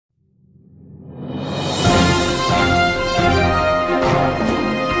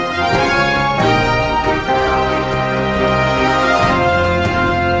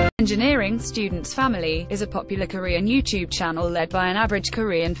student's family, is a popular Korean YouTube channel led by an average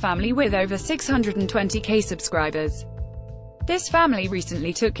Korean family with over 620k subscribers. This family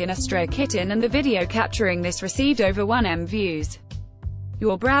recently took in a stray kitten and the video capturing this received over 1M views.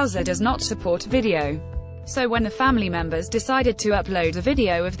 Your browser does not support video. So when the family members decided to upload a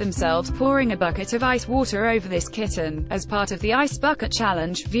video of themselves pouring a bucket of ice water over this kitten, as part of the Ice Bucket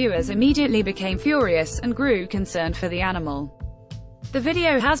Challenge, viewers immediately became furious, and grew concerned for the animal. The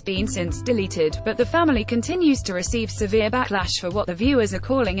video has been since deleted, but the family continues to receive severe backlash for what the viewers are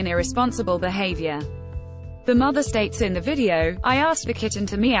calling an irresponsible behavior. The mother states in the video, "I asked the kitten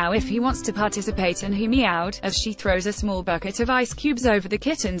to meow if he wants to participate and he meowed," as she throws a small bucket of ice cubes over the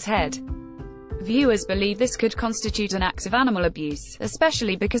kitten's head. Viewers believe this could constitute an act of animal abuse,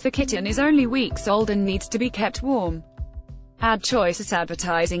 especially because the kitten is only weeks old and needs to be kept warm. Ad choices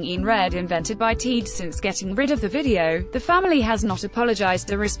advertising in red invented by Teed. Since getting rid of the video, the family has not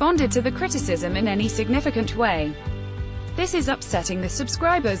apologized or responded to the criticism in any significant way. This is upsetting the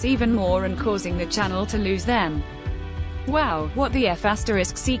subscribers even more and causing the channel to lose them. Wow, what the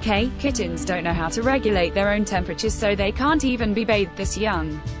f***ck, kittens don't know how to regulate their own temperatures, so they can't even be bathed this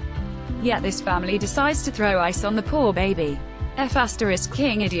young. Yet this family decides to throw ice on the poor baby.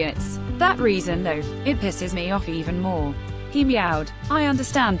 F***king idiots. That reason though, it pisses me off even more. He meowed. I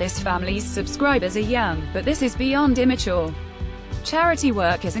understand this family's subscribers are young, but this is beyond immature. Charity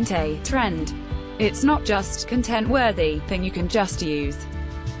work isn't a trend. It's not just content-worthy thing you can just use.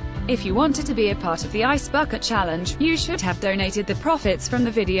 If you wanted to be a part of the Ice Bucket Challenge, you should have donated the profits from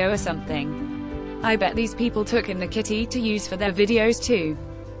the video or something. I bet these people took in the kitty to use for their videos too.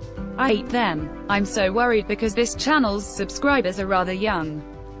 I hate them. I'm so worried because this channel's subscribers are rather young.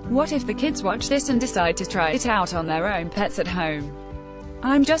 What if the kids watch this and decide to try it out on their own pets at home?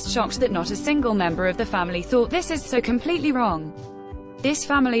 I'm just shocked that not a single member of the family thought this is so completely wrong. This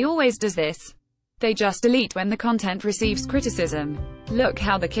family always does this. They just delete when the content receives criticism. Look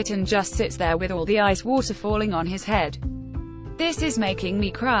how the kitten just sits there with all the ice water falling on his head. This is making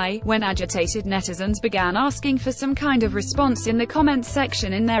me cry. When agitated netizens began asking for some kind of response in the comments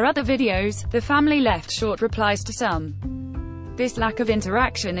section in their other videos, the family left short replies to some. This lack of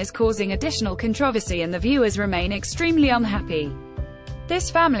interaction is causing additional controversy and the viewers remain extremely unhappy.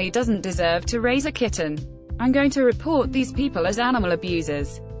 This family doesn't deserve to raise a kitten. I'm going to report these people as animal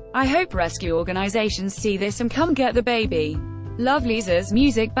abusers. I hope rescue organizations see this and come get the baby. Love Lisa's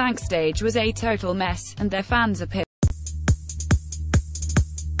music backstage was a total mess, and their fans are pissed.